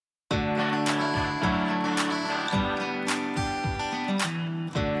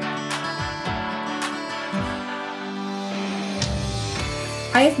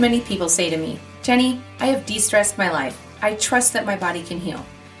I have many people say to me, Jenny, I have de-stressed my life. I trust that my body can heal.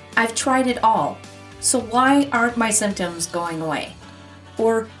 I've tried it all. So why aren't my symptoms going away?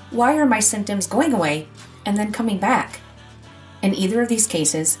 Or why are my symptoms going away and then coming back? In either of these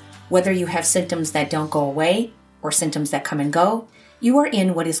cases, whether you have symptoms that don't go away or symptoms that come and go, you are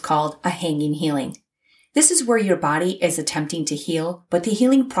in what is called a hanging healing. This is where your body is attempting to heal, but the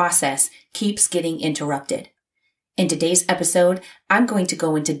healing process keeps getting interrupted. In today's episode, I'm going to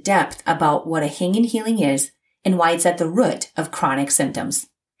go into depth about what a hanging healing is and why it's at the root of chronic symptoms.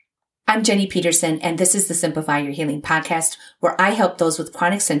 I'm Jenny Peterson, and this is the Simplify Your Healing podcast, where I help those with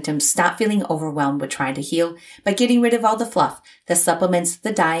chronic symptoms stop feeling overwhelmed with trying to heal by getting rid of all the fluff, the supplements,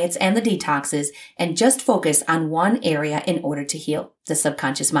 the diets, and the detoxes, and just focus on one area in order to heal, the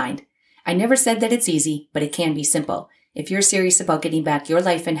subconscious mind. I never said that it's easy, but it can be simple. If you're serious about getting back your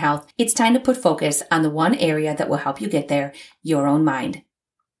life and health, it's time to put focus on the one area that will help you get there, your own mind.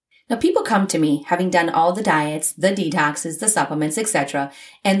 Now, people come to me having done all the diets, the detoxes, the supplements, etc.,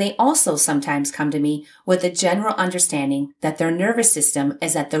 and they also sometimes come to me with a general understanding that their nervous system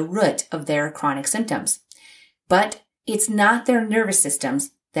is at the root of their chronic symptoms. But it's not their nervous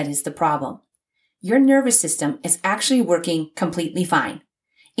systems that is the problem. Your nervous system is actually working completely fine.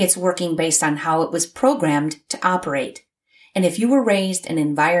 It's working based on how it was programmed to operate. And if you were raised in an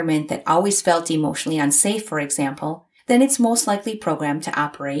environment that always felt emotionally unsafe, for example, then it's most likely programmed to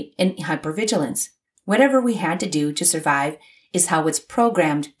operate in hypervigilance. Whatever we had to do to survive is how it's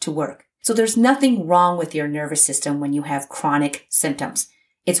programmed to work. So there's nothing wrong with your nervous system when you have chronic symptoms.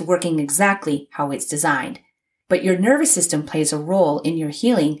 It's working exactly how it's designed. But your nervous system plays a role in your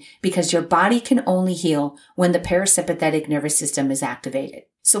healing because your body can only heal when the parasympathetic nervous system is activated.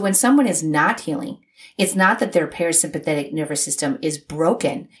 So when someone is not healing, it's not that their parasympathetic nervous system is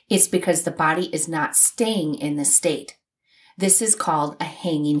broken. It's because the body is not staying in this state. This is called a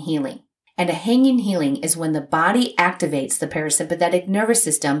hanging healing. And a hanging healing is when the body activates the parasympathetic nervous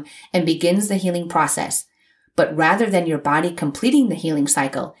system and begins the healing process. But rather than your body completing the healing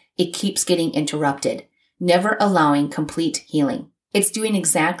cycle, it keeps getting interrupted, never allowing complete healing. It's doing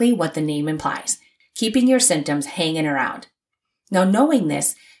exactly what the name implies, keeping your symptoms hanging around. Now, knowing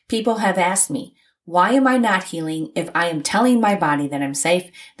this, people have asked me, why am I not healing if I am telling my body that I'm safe,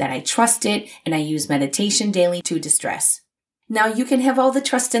 that I trust it, and I use meditation daily to distress? Now, you can have all the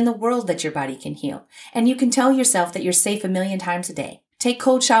trust in the world that your body can heal, and you can tell yourself that you're safe 1,000,000 times a day. Take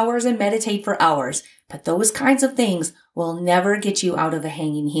cold showers and meditate for hours, but those kinds of things will never get you out of a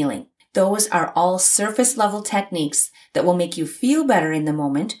hanging healing. Those are all surface level techniques that will make you feel better in the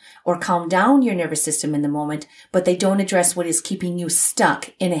moment or calm down your nervous system in the moment, but they don't address what is keeping you stuck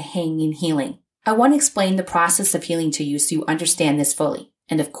in a hanging healing. I want to explain the process of healing to you so you understand this fully.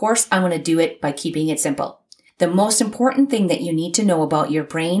 And of course, I want to do it by keeping it simple. The most important thing that you need to know about your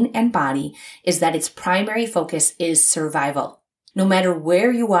brain and body is that its primary focus is survival. No matter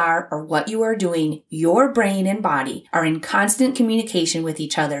where you are or what you are doing, your brain and body are in constant communication with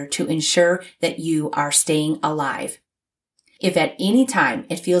each other to ensure that you are staying alive. If at any time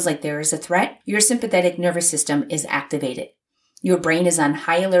it feels like there is a threat, your sympathetic nervous system is activated. Your brain is on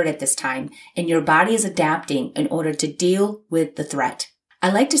high alert at this time, and your body is adapting in order to deal with the threat.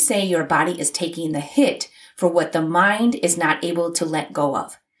 I like to say your body is taking the hit for what the mind is not able to let go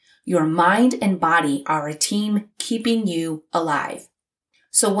of. Your mind and body are a team keeping you alive.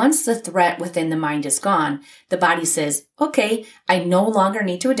 So once the threat within the mind is gone, the body says, okay, I no longer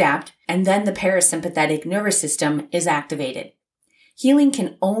need to adapt, and then the parasympathetic nervous system is activated. Healing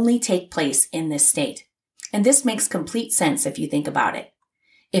can only take place in this state. And this makes complete sense if you think about it.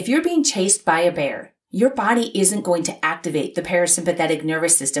 If you're being chased by a bear, your body isn't going to activate the parasympathetic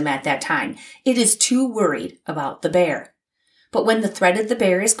nervous system at that time. It is too worried about the bear. But when the threat of the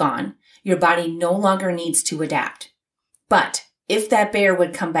bear is gone, your body no longer needs to adapt. But if that bear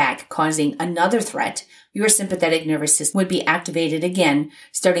would come back causing another threat, your sympathetic nervous system would be activated again,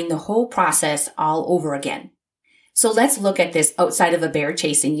 starting the whole process all over again. So let's look at this outside of a bear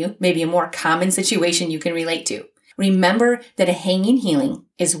chasing you, maybe a more common situation you can relate to. Remember that a hanging healing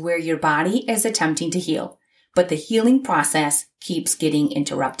is where your body is attempting to heal, but the healing process keeps getting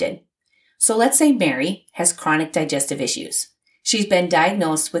interrupted. So let's say Mary has chronic digestive issues. She's been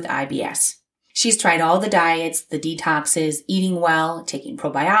diagnosed with IBS. She's tried all the diets, the detoxes, eating well, taking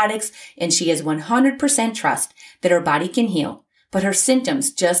probiotics, and she has 100% trust that her body can heal, but her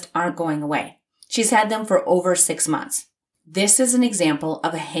symptoms just aren't going away. She's had them for over 6 months. This is an example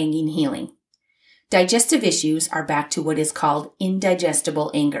of a hanging healing. Digestive issues are back to what is called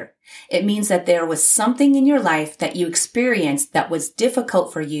indigestible anger. It means that there was something in your life that you experienced that was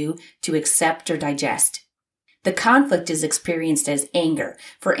difficult for you to accept or digest. The conflict is experienced as anger.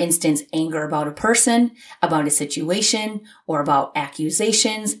 For instance, anger about a person, about a situation, or about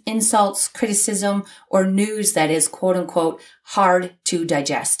accusations, insults, criticism, or news that is quote unquote hard to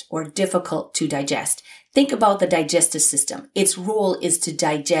digest or difficult to digest. Think about the digestive system. Its role is to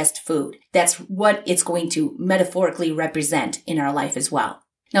digest food. That's what it's going to metaphorically represent in our life as well.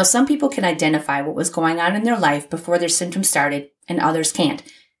 Now, some people can identify what was going on in their life before their symptoms started, and others can't.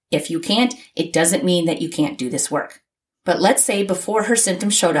 If you can't, it doesn't mean that you can't do this work. But let's say before her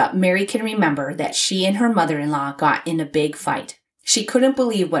symptoms showed up, Mary can remember that she and her mother-in-law got in a big fight. She couldn't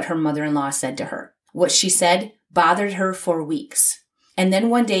believe what her mother-in-law said to her. What she said bothered her for weeks. And then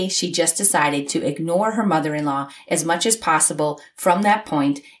one day she just decided to ignore her mother-in-law as much as possible from that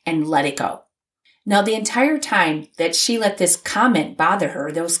point and let it go. Now, the entire time that she let this comment bother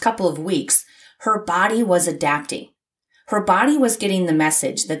her, those couple of weeks, her body was adapting. Her body was getting the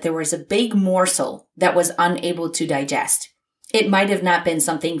message that there was a big morsel that was unable to digest. It might have not been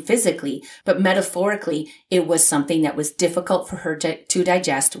something physically, but metaphorically, it was something that was difficult for her to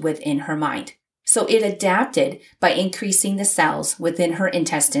digest within her mind. So it adapted by increasing the cells within her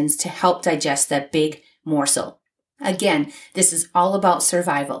intestines to help digest that big morsel. Again, this is all about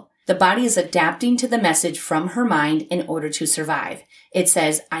survival. The body is adapting to the message from her mind in order to survive. It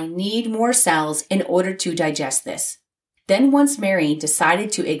says, I need more cells in order to digest this. Then once Mary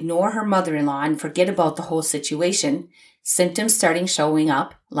decided to ignore her mother-in-law and forget about the whole situation, symptoms started showing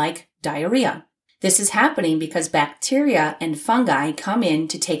up like diarrhea. This is happening because bacteria and fungi come in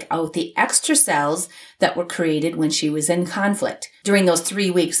to take out the extra cells that were created when she was in conflict during those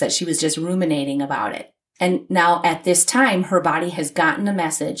 3 weeks that she was just ruminating about it. And now at this time, her body has gotten a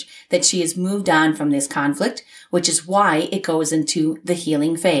message that she has moved on from this conflict, which is why it goes into the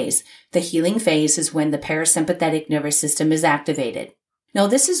healing phase. The healing phase is when the parasympathetic nervous system is activated. Now,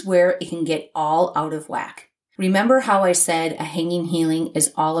 this is where it can get all out of whack. Remember how I said a hanging healing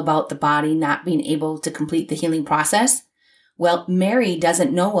is all about the body not being able to complete the healing process? Well, Mary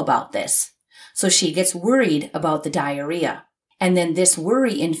doesn't know about this, so she gets worried about the diarrhea. And then this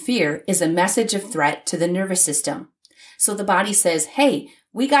worry and fear is a message of threat to the nervous system. So the body says, hey,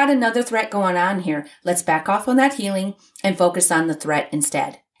 we got another threat going on here. Let's back off on that healing and focus on the threat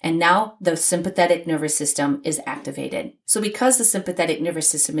instead. And now the sympathetic nervous system is activated. So because the sympathetic nervous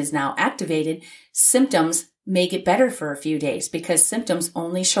system is now activated, symptoms may get better for a few days because symptoms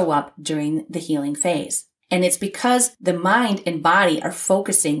only show up during the healing phase. And it's because the mind and body are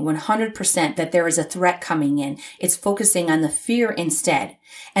focusing 100% that there is a threat coming in. It's focusing on the fear instead.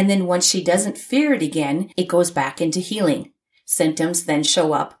 And then once she doesn't fear it again, it goes back into healing. Symptoms then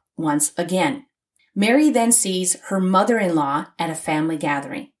show up once again. Mary then sees her mother-in-law at a family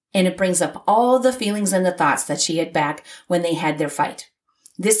gathering, and it brings up all the feelings and the thoughts that she had back when they had their fight.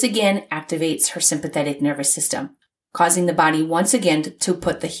 This again activates her sympathetic nervous system, causing the body once again to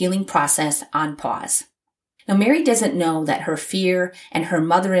put the healing process on pause. Now, Mary doesn't know that her fear and her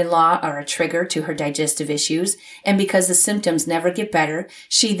mother-in-law are a trigger to her digestive issues, and because the symptoms never get better,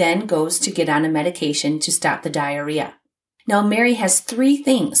 she then goes to get on a medication to stop the diarrhea. Now, Mary has 3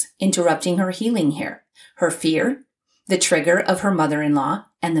 things interrupting her healing here: her fear, the trigger of her mother-in-law,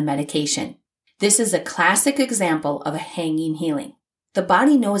 and the medication. This is a classic example of a hanging healing. The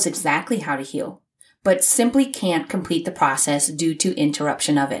body knows exactly how to heal, but simply can't complete the process due to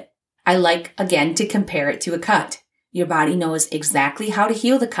interruption of it. I like, again, to compare it to a cut. Your body knows exactly how to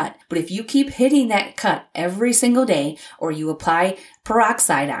heal the cut, but if you keep hitting that cut every single day or you apply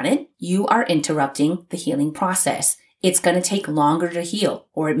peroxide on it, you are interrupting the healing process. It's going to take longer to heal,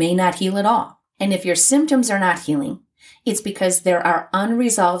 or it may not heal at all. And if your symptoms are not healing, it's because there are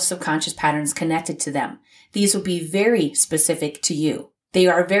unresolved subconscious patterns connected to them. These will be very specific to you. They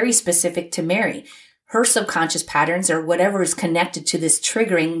are very specific to Mary. Her subconscious patterns are whatever is connected to this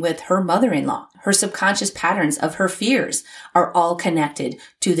triggering with her mother-in-law. Her subconscious patterns of her fears are all connected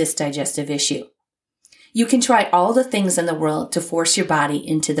to this digestive issue. You can try all the things in the world to force your body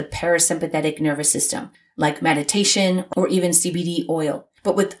into the parasympathetic nervous system, like meditation or even CBD oil.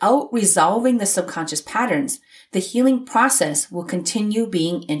 But without resolving the subconscious patterns, the healing process will continue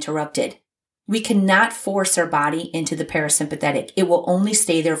being interrupted. We cannot force our body into the parasympathetic. It will only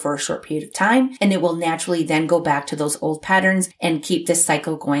stay there for a short period of time, and it will naturally then go back to those old patterns and keep this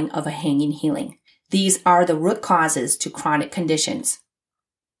cycle going of a hanging healing. These are the root causes to chronic conditions.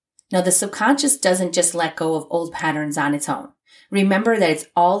 Now, the subconscious doesn't just let go of old patterns on its own. Remember that it's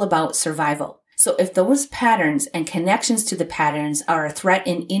all about survival. So if those patterns and connections to the patterns are a threat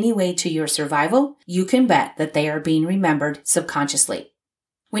in any way to your survival, you can bet that they are being remembered subconsciously.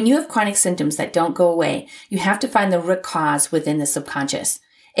 When you have chronic symptoms that don't go away, you have to find the root cause within the subconscious.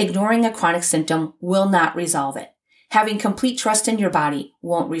 Ignoring a chronic symptom will not resolve it. Having complete trust in your body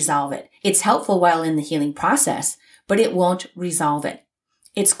won't resolve it. It's helpful while in the healing process, but it won't resolve it.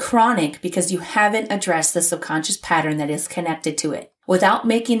 It's chronic because you haven't addressed the subconscious pattern that is connected to it. Without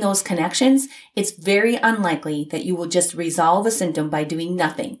making those connections, it's very unlikely that you will just resolve a symptom by doing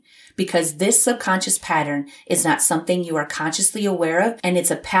nothing, because this subconscious pattern is not something you are consciously aware of, and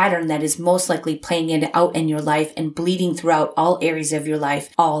it's a pattern that is most likely playing it out in your life and bleeding throughout all areas of your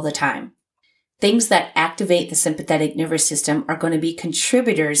life all the time. Things that activate the sympathetic nervous system are going to be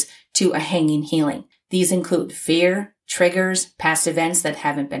contributors to a hanging healing. These include fear, triggers, past events that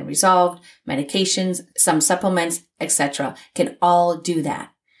haven't been resolved, medications, some supplements, etc. can all do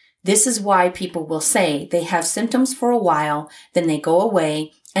that. This is why people will say they have symptoms for a while, then they go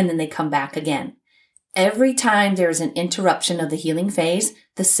away, and then they come back again. Every time there is an interruption of the healing phase,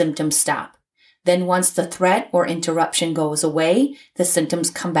 the symptoms stop. Then once the threat or interruption goes away, the symptoms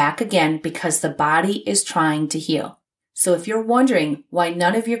come back again because the body is trying to heal. So if you're wondering why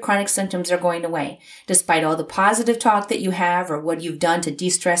none of your chronic symptoms are going away, despite all the positive talk that you have or what you've done to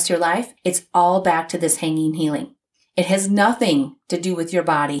de-stress your life, it's all back to this hanging healing. It has nothing to do with your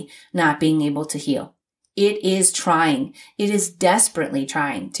body not being able to heal. It is trying. It is desperately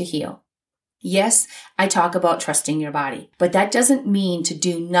trying to heal. Yes, I talk about trusting your body, but that doesn't mean to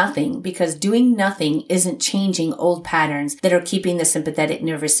do nothing, because doing nothing isn't changing old patterns that are keeping the sympathetic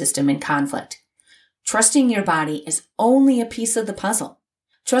nervous system in conflict. Trusting your body is only a piece of the puzzle.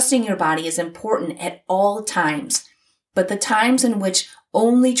 Trusting your body is important at all times, but the times in which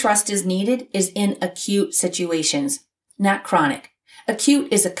only trust is needed is in acute situations, not chronic.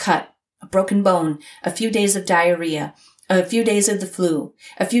 Acute is a cut, a broken bone, a few days of diarrhea, a few days of the flu,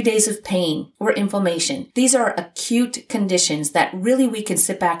 a few days of pain or inflammation. These are acute conditions that really we can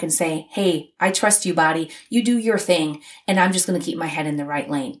sit back and say, hey, I trust you, body. You do your thing, and I'm just going to keep my head in the right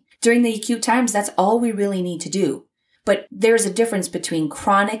lane. During the acute times, that's all we really need to do. But there's a difference between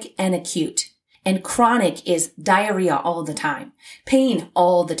chronic and acute. And chronic is diarrhea all the time, pain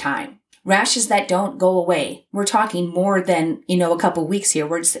all the time, rashes that don't go away. We're talking more than, a couple weeks here.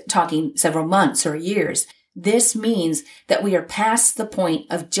 We're talking several months or years. This means that we are past the point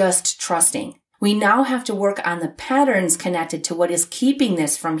of just trusting. We now have to work on the patterns connected to what is keeping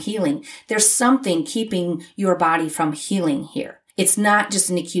this from healing. There's something keeping your body from healing here. It's not just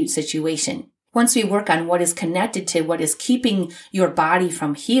an acute situation. Once we work on what is connected to what is keeping your body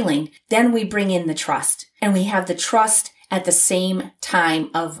from healing, then we bring in the trust. And we have the trust at the same time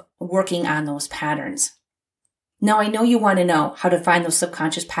of working on those patterns. Now, I know you want to know how to find those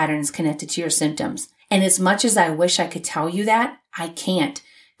subconscious patterns connected to your symptoms. And as much as I wish I could tell you that, I can't.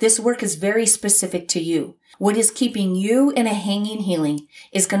 This work is very specific to you. What is keeping you in a hanging healing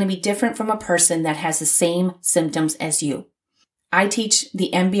is going to be different from a person that has the same symptoms as you. I teach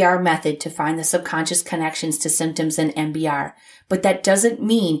the MBR method to find the subconscious connections to symptoms in MBR, but that doesn't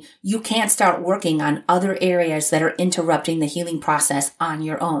mean you can't start working on other areas that are interrupting the healing process on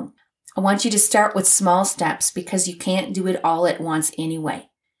your own. I want you to start with small steps because you can't do it all at once anyway.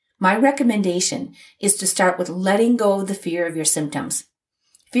 My recommendation is to start with letting go of the fear of your symptoms.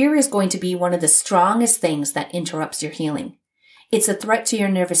 Fear is going to be one of the strongest things that interrupts your healing. It's a threat to your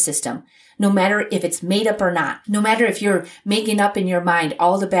nervous system, no matter if it's made up or not. No matter if you're making up in your mind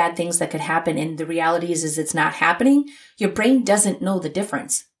all the bad things that could happen and the reality is it's not happening, your brain doesn't know the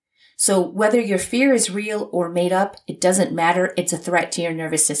difference. So whether your fear is real or made up, it doesn't matter. It's a threat to your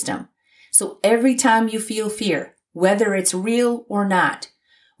nervous system. So every time you feel fear, whether it's real or not,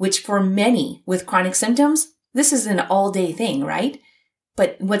 which for many with chronic symptoms, this is an all-day thing, right?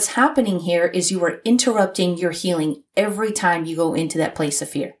 But what's happening here is you are interrupting your healing every time you go into that place of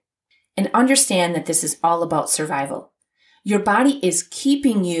fear. And understand that this is all about survival. Your body is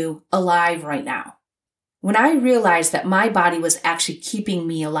keeping you alive right now. When I realized that my body was actually keeping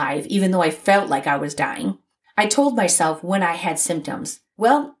me alive, even though I felt like I was dying, I told myself when I had symptoms,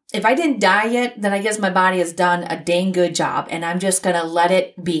 well, if I didn't die yet, then I guess my body has done a dang good job and I'm just going to let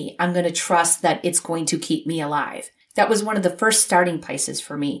it be. I'm going to trust that it's going to keep me alive. That was one of the first starting places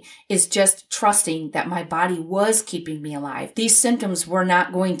for me, is just trusting that my body was keeping me alive. These symptoms were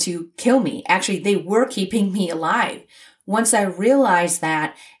not going to kill me. Actually, they were keeping me alive. Once I realized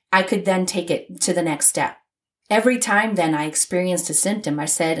that, I could then take it to the next step. Every time then I experienced a symptom, I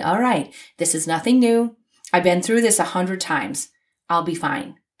said, all right, this is nothing new. I've been through this 100 times. I'll be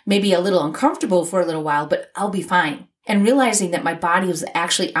fine. Maybe a little uncomfortable for a little while, but I'll be fine. And realizing that my body was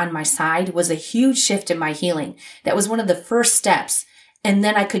actually on my side was a huge shift in my healing. That was one of the first steps. And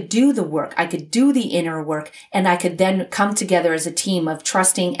then I could do the work. I could do the inner work, and I could then come together as a team of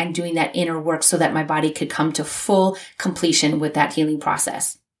trusting and doing that inner work so that my body could come to full completion with that healing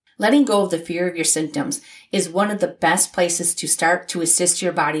process. Letting go of the fear of your symptoms is one of the best places to start to assist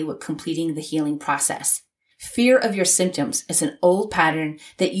your body with completing the healing process. Fear of your symptoms is an old pattern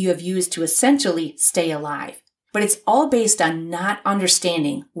that you have used to essentially stay alive, but it's all based on not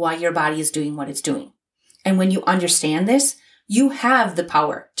understanding why your body is doing what it's doing. And when you understand this, you have the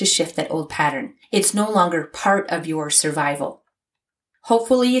power to shift that old pattern. It's no longer part of your survival.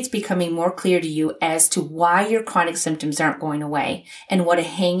 Hopefully, it's becoming more clear to you as to why your chronic symptoms aren't going away and what a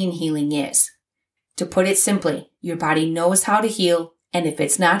hanging healing is. To put it simply, your body knows how to heal, and if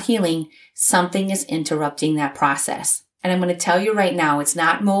it's not healing, something is interrupting that process. And I'm going to tell you right now, it's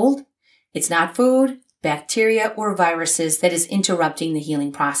not mold, it's not food, bacteria, or viruses that is interrupting the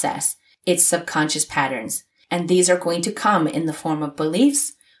healing process. It's subconscious patterns. And these are going to come in the form of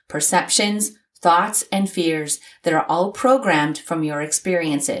beliefs, perceptions, thoughts, and fears that are all programmed from your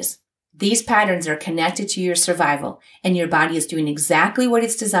experiences. These patterns are connected to your survival, and your body is doing exactly what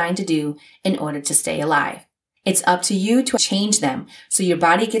it's designed to do in order to stay alive. It's up to you to change them so your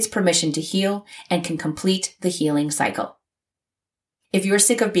body gets permission to heal and can complete the healing cycle. If you're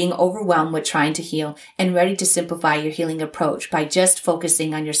sick of being overwhelmed with trying to heal and ready to simplify your healing approach by just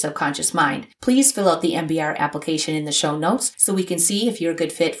focusing on your subconscious mind, please fill out the MBR application in the show notes so we can see if you're a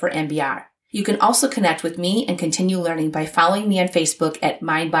good fit for MBR. You can also connect with me and continue learning by following me on Facebook at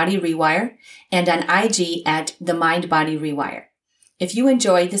Mind Body Rewire and on IG at The Mind Body Rewire. If you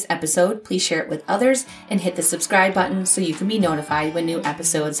enjoyed this episode, please share it with others and hit the subscribe button so you can be notified when new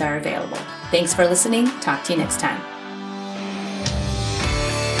episodes are available. Thanks for listening. Talk to you next time.